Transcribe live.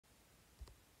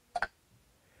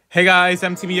Hey guys,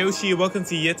 I'm Team Yoshi, welcome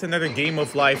to yet another Game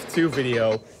of Life 2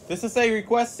 video. This is a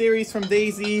request series from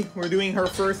Daisy. We're doing her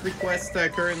first request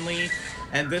currently.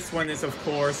 And this one is of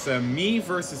course me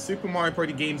versus Super Mario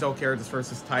Party games, all characters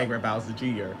versus Tiger Bowser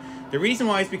Jr. The reason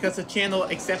why is because the channel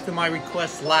accepted my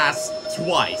request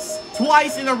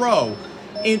twice in a row.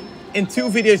 In two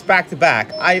videos back to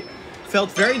back. I felt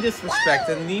very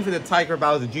disrespected and even the Tiger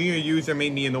Bowser Jr. user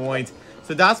made me annoyed.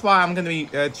 So that's why I'm going to be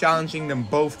challenging them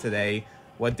both today.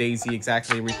 What Daisy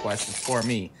exactly requested for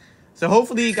me. So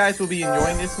hopefully you guys will be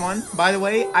enjoying this one. By the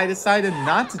way, I decided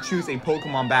not to choose a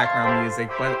Pokemon background music,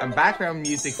 but a background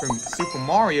music from Super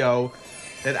Mario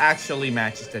that actually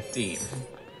matches the theme.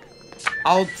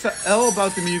 I'll tell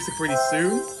about the music pretty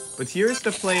soon, but here's the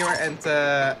player and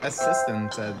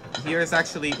assistant. Here's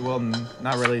actually, well,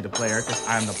 not really the player, because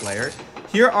I'm the player.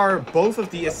 Here are both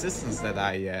of the assistants that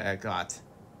I got.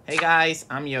 Hey guys,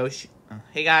 I'm Yoshi.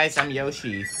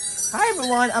 Hi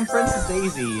everyone, I'm Princess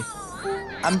Daisy.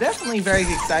 I'm definitely very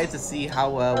excited to see how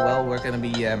well we're gonna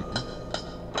be,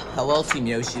 how well Team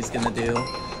Yoshi is gonna do.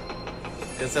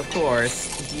 Because of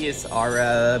course, he is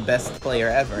our best player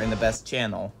ever in the best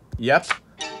channel. Yep.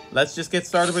 Let's just get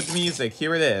started with the music.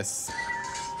 Here it is.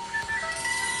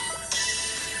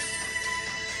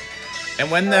 And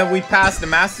when we pass the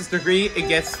master's degree, it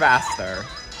gets faster.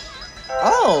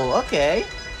 Oh, okay.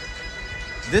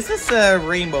 This is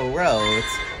Rainbow Road.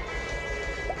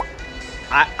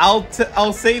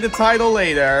 I'll say the title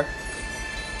later.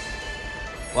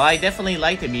 Well, I definitely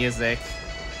like the music.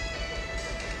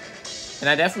 And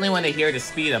I definitely want to hear the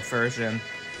speed up version.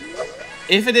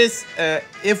 If it is,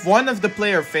 if one of the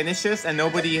player finishes and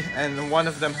one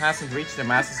of them hasn't reached the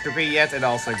master's degree yet, it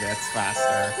also gets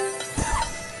faster.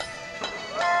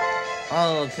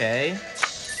 Okay.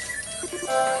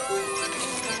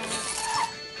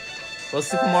 Well,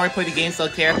 Super Mario Party games all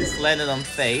characters landed on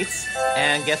Fate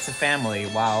and gets a family.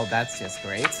 Wow, that's just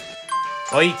great.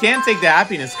 Well, you can't take the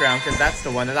happiness crown because that's the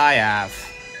one that I have.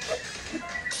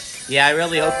 Yeah, I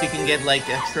really hope you can get like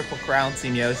a triple crown,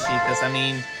 Team Yoshi, because I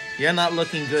mean, you're not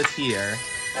looking good here.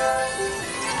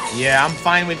 Yeah, I'm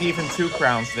fine with even 2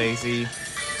 crowns, Daisy.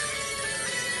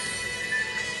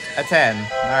 A 10.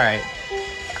 Alright.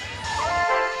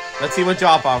 Let's see what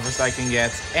job offers I can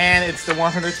get. And it's the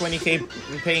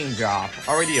 120k paying job.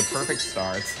 Already a perfect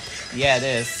start. Yeah, it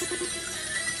is.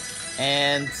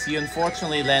 And you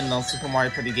unfortunately land on Super Mario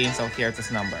Party games all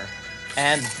characters number.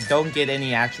 And don't get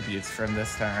any attributes from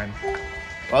this turn.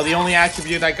 Well, the only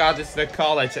attribute I got is the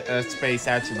college space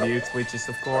attribute, which is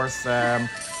of course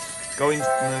going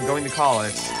to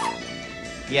college.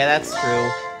 Yeah, that's true.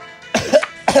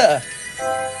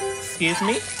 Excuse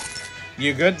me?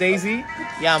 You good, Daisy?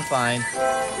 Yeah, I'm fine.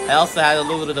 I also had a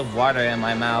little bit of water in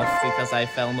my mouth because I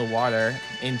fell in the water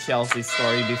in Chelsea's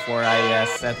story before I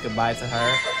said goodbye to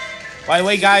her. By the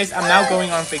way, guys, I'm now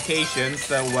going on vacation,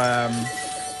 so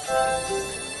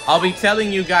I'll be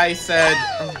telling you guys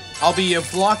I'll be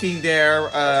vlogging there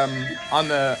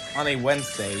on a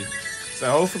Wednesday.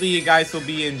 So hopefully you guys will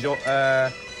be enjoy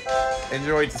to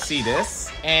see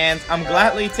this. And I'm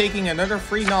gladly taking another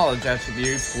free knowledge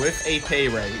attribute with a pay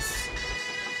raise.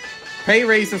 Pay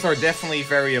raises are definitely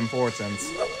very important.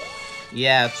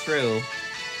 Yeah, true.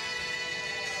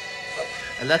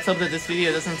 And let's hope that this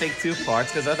video doesn't take 2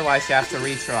 parts, because otherwise you have to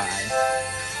retry.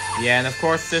 Yeah, and of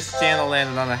course this channel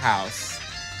landed on a house.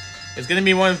 It's gonna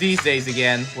be one of these days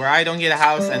again, where I don't get a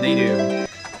house and they do.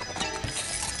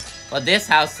 But this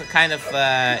house kind of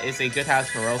is a good house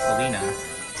for Rosalina.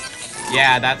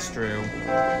 Yeah, that's true.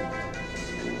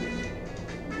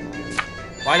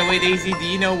 By the way, Daisy, do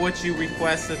you know what you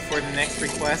requested for the next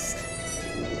request?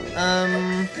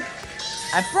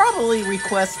 I probably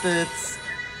requested...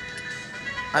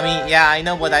 I mean, yeah, I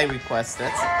know what I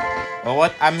requested. Well,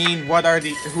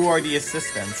 who are the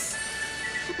assistants?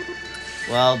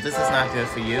 Well, this is not good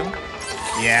for you.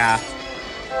 Yeah.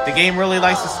 The game really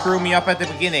likes to screw me up at the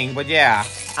beginning, but yeah.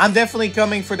 I'm definitely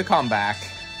coming for the comeback.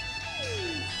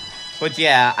 But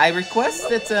yeah, I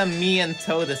requested me and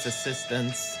Toad as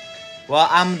assistants. Well,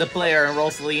 I'm the player and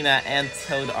Rosalina and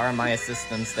Toad are my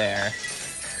assistants there.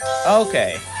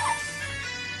 Okay.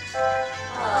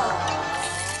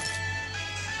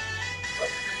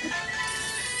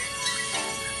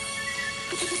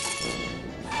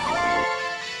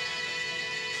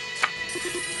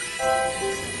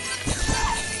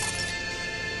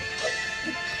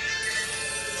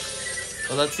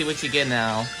 Well, let's see what you get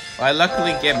now. Well, I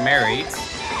luckily get married.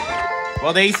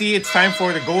 Well, Daisy, it's time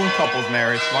for the golden couples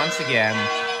marriage once again.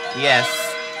 Yes,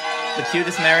 the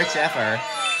cutest marriage ever.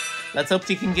 Let's hope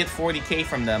you can get 40k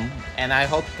from them, and I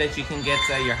hope that you can get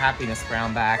your happiness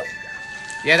crown back.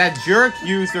 Yeah, that jerk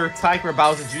user Tiger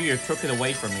Bowser Jr. took it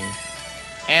away from me.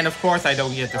 And of course I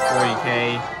don't get the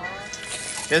 40k.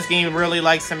 This game really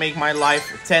likes to make my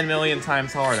life 10 million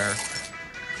times harder.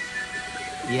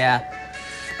 Yeah.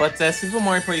 But Super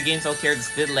Mario Party Games All Characters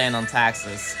did land on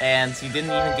taxes. And you didn't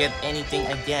even get anything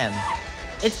again.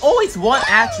 It's always one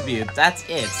attribute, that's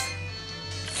it.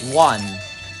 One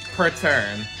per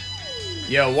turn.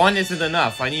 Yo, one isn't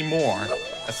enough, I need more.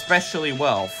 Especially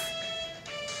wealth.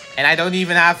 And I don't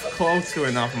even have close to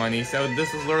enough money, so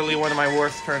this is literally one of my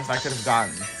worst turns I could have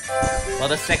gotten. Well,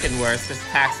 the second worst, because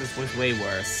taxes was way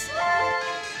worse.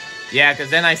 Yeah, because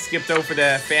then I skipped over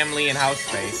the family and house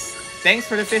space. Thanks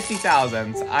for the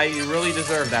 50,000. I really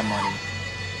deserve that money.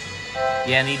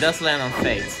 Yeah, and he does land on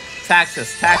fate.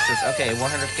 Taxes, taxes. Okay,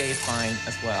 100k is fine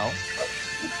as well.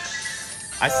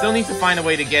 I still need to find a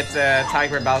way to get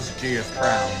Tiger Bowser Jr.'s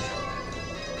crown.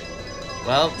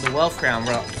 Well, the wealth crown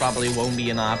probably won't be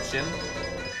an option.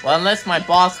 Well, unless my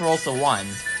boss rolls a 1.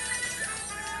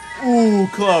 Ooh,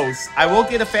 close. I will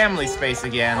get a family space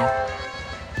again.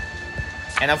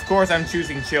 And of course I'm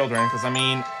choosing children, because I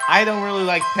mean, I don't really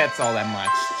like pets all that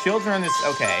much. Children is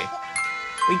okay.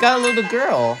 We got a little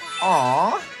girl.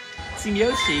 Aww. Team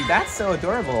Yoshi, that's so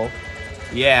adorable.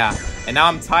 Yeah, and now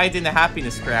I'm tied in the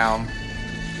happiness crown.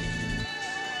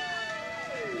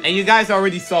 And you guys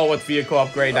already saw what vehicle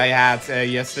upgrade I had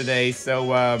yesterday,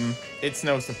 so it's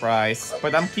no surprise.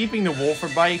 But I'm keeping the Wolfer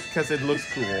bike because it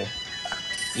looks cool.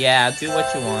 Yeah, do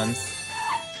what you want.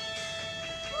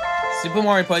 Super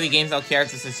Mario Party Games All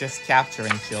Characters is just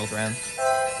capturing children.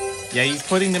 Yeah, he's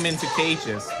putting them into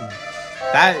cages.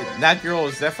 That girl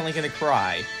is definitely gonna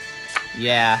cry.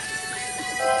 Yeah.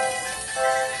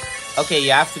 Okay,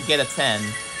 you have to get a 10.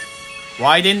 Well,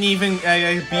 I didn't even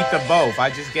beat the both. I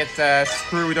just get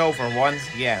screwed over once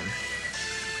again.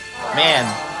 Man,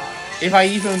 if I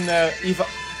even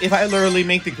if I literally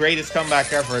make the greatest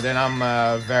comeback ever, then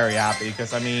I'm very happy.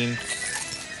 Because I mean,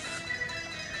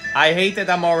 I hate that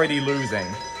I'm already losing.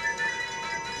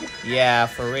 Yeah,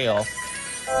 for real.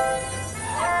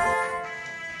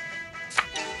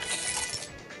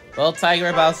 Well,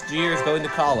 Tiger Bowser Jr. is going to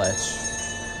college.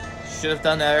 Should have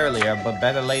done that earlier, but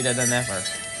better later than never.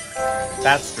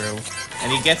 That's true.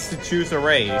 And he gets to choose a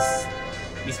race.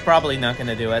 He's probably not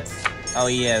gonna do it. Oh,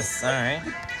 he is. Alright.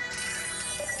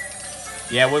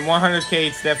 Yeah, with 100k,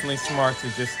 it's definitely smart to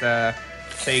just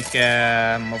take,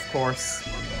 of course,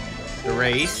 the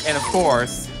race. And of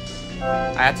course,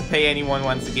 I had to pay anyone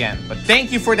once again. But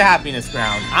thank you for the happiness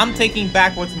crown. I'm taking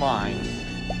back what's mine.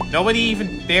 Nobody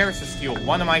even dares to steal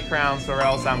one of my crowns, or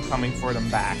else I'm coming for them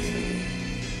back.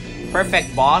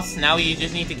 Perfect, boss. Now you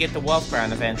just need to get the wealth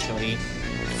crown eventually.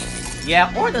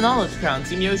 Yeah, or the knowledge crown.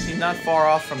 Team Yoshi's not far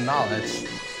off from knowledge.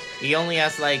 He only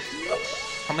has, like,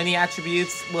 how many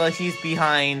attributes? Well, he's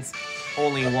behind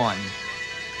only one.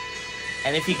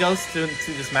 And if he goes to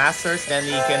this Masters, then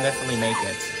he can definitely make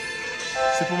it.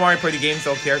 Super Mario Party Games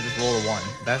All Characters roll a 1.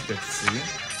 That's good to see.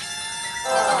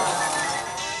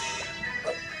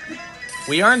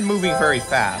 We aren't moving very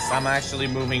fast. I'm actually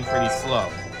moving pretty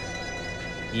slow.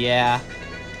 Yeah.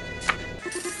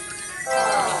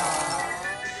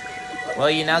 Well,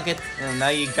 you now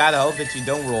gotta hope that you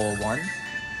don't roll a 1.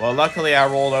 Well, luckily I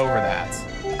rolled over that.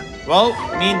 Well,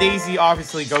 me and Daisy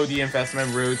obviously go the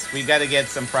investment route. We gotta get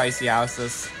some pricey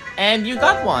houses. And you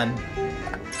got one.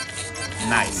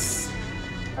 Nice.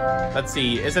 Let's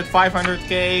see, is it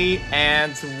 500k?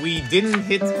 And we didn't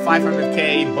hit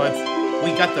 500k, but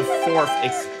we got the 4th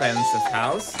expensive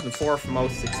house. The 4th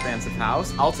most expensive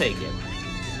house. I'll take it.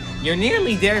 You're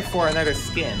nearly there for another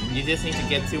skin. You just need to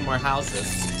get 2 more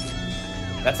houses.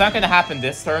 That's not gonna happen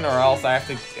this turn, or else I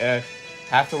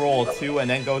have to roll a 2 and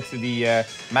then go to the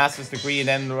master's degree and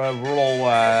then roll.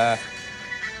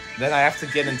 Then I have to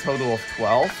get in total of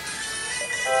 12.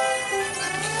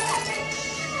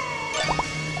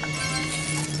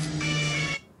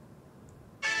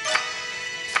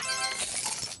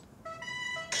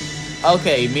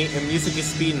 Okay, music is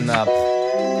speeding up.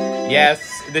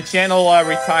 Yes, the channel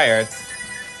retired.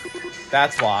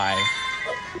 That's why.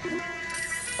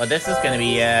 But this is gonna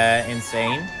be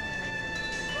insane.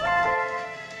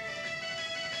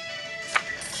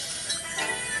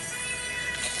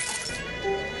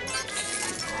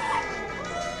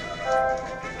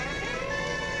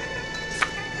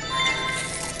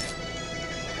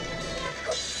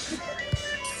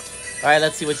 Alright,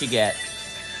 let's see what you get.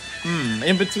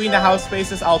 In between the house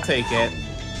spaces, I'll take it.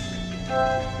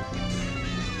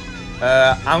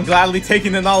 I'm gladly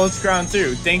taking the knowledge crown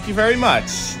too. Thank you very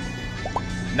much.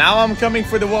 Now I'm coming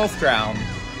for the wealth crown.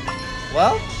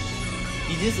 Well,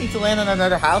 you just need to land on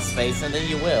another house space and then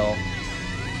you will.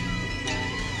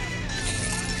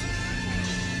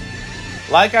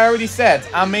 Like I already said,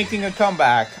 I'm making a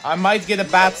comeback. I might get a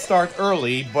bad start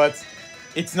early, but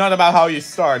it's not about how you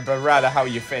start, but rather how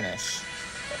you finish.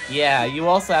 Yeah, you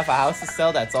also have a house to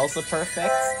sell that's also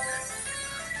perfect.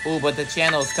 Ooh, but the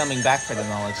channel is coming back for the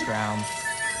knowledge ground.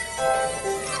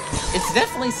 It's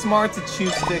definitely smart to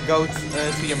choose to go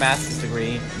to your master's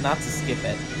degree, not to skip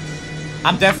it.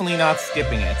 I'm definitely not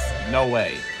skipping it. No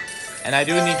way. And I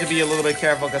do need to be a little bit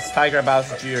careful because Tiger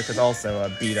Bowser Jr. could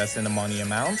also beat us in the money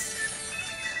amounts.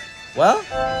 Well,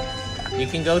 you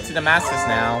can go to the masters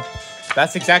now.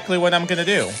 That's exactly what I'm gonna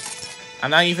do. I'm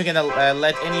not even gonna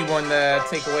let anyone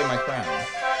take away my crown.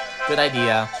 Good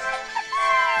idea.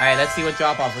 Alright, let's see what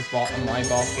job offers my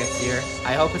boss gets here.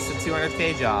 I hope it's a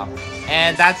 200k job.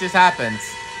 And that just happened.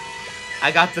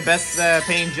 I got the best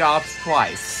paying jobs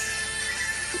twice.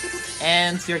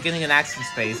 And you're getting an action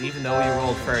space, even though you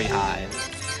rolled very high.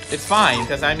 It's fine,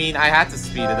 because I mean, I had to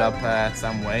speed it up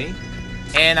some way.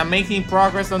 And I'm making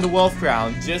progress on the Wolf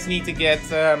Crown. Just need to get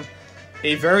a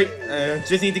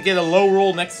low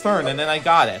roll next turn, and then I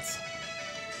got it.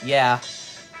 Yeah.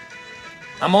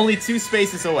 I'm only 2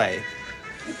 spaces away.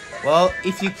 Well,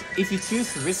 if you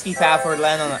choose risky path or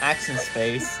land on an action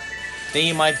space, then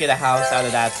you might get a house out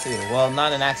of that too. Well,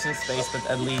 not an action space, but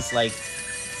at least like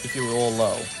if you roll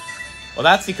low. Well,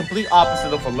 that's the complete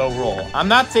opposite of a low roll. I'm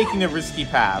not taking the risky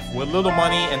path. With little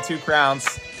money and 2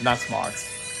 crowns, not smart.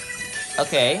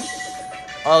 Okay.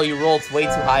 Oh, you rolled way too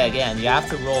high again. You have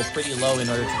to roll pretty low in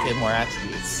order to get more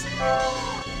attributes.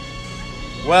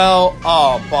 Well,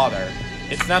 oh, bother.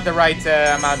 It's not the right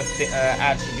amount of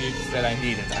attributes that I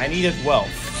needed. I needed wealth.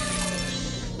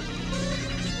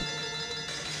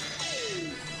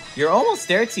 You're almost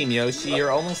there, Team Yoshi.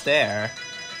 You're almost there.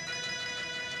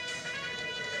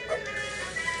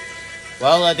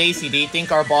 Well, Daisy, do you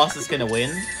think our boss is gonna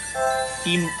win?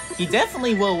 He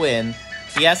definitely will win.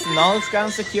 He has the knowledge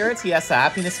ground secured. He has the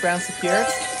happiness ground secured.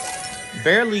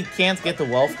 Barely can't get the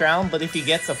wealth ground, but if he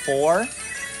gets a 4...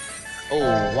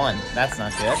 Oh, 1. That's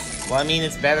not good. Well, I mean,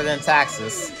 it's better than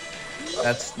taxes.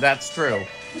 That's true.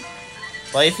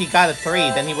 But if he got a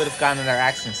 3, then he would have gotten another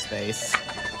action space.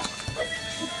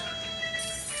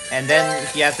 And then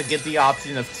he has to get the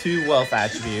option of 2 wealth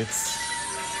attributes.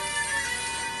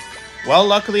 Well,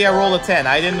 luckily I rolled a 10.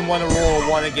 I didn't want to roll a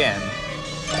 1 again.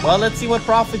 Well, let's see what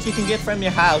profit you can get from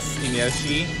your house, Team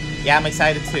Yoshi. Yeah, I'm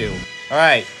excited too.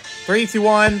 Alright, 3, 2,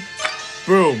 1.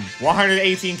 Boom,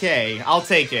 118k. I'll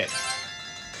take it.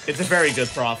 It's a very good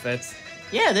profit.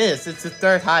 Yeah, it is. It's the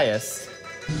 3rd highest.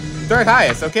 3rd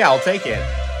highest. Okay, I'll take it.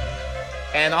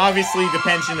 And obviously, the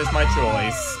pension is my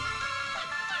choice.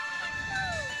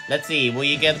 Let's see. Will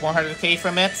you get 100k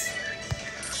from it?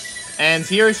 And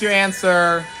here's your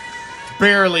answer.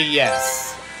 Barely yes.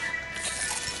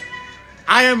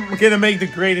 I am gonna make the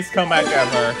greatest comeback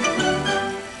ever.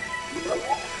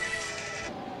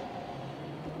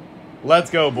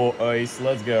 Let's go, boys.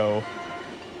 Let's go.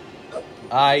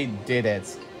 I did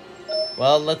it.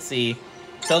 Well, let's see.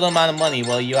 Total amount of money.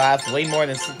 Well, you have way more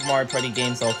than Super Mario Party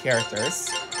games all characters.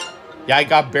 Yeah, I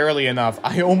got barely enough.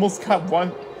 I almost got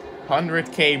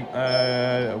 100k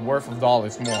worth of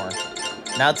dollars more.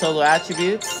 Now total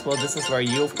attributes. Well, this is where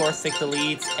you, of course, take the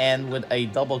lead. And with a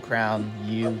double crown,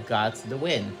 you got the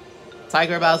win.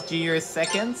 Tiger Bowser Jr. is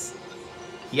 2nd.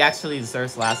 He actually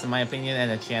deserves last, in my opinion,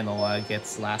 and the channel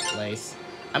gets last place.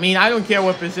 I mean, I don't care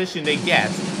what position they get.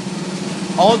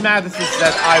 All that matters is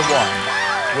that I won,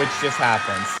 which just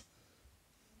happens.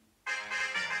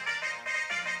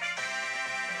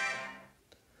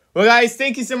 Well, guys,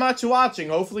 thank you so much for watching.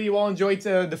 Hopefully, you all enjoyed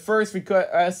the first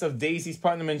request of Daisy's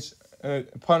punishment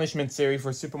series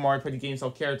for Super Mario Party games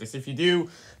all characters. If you do,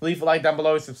 leave a like down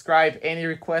below, subscribe. Any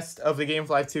request of the Game of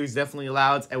Life 2 is definitely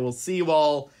allowed, and we'll see you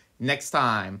all next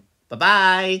time.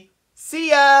 Bye-bye.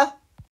 See ya!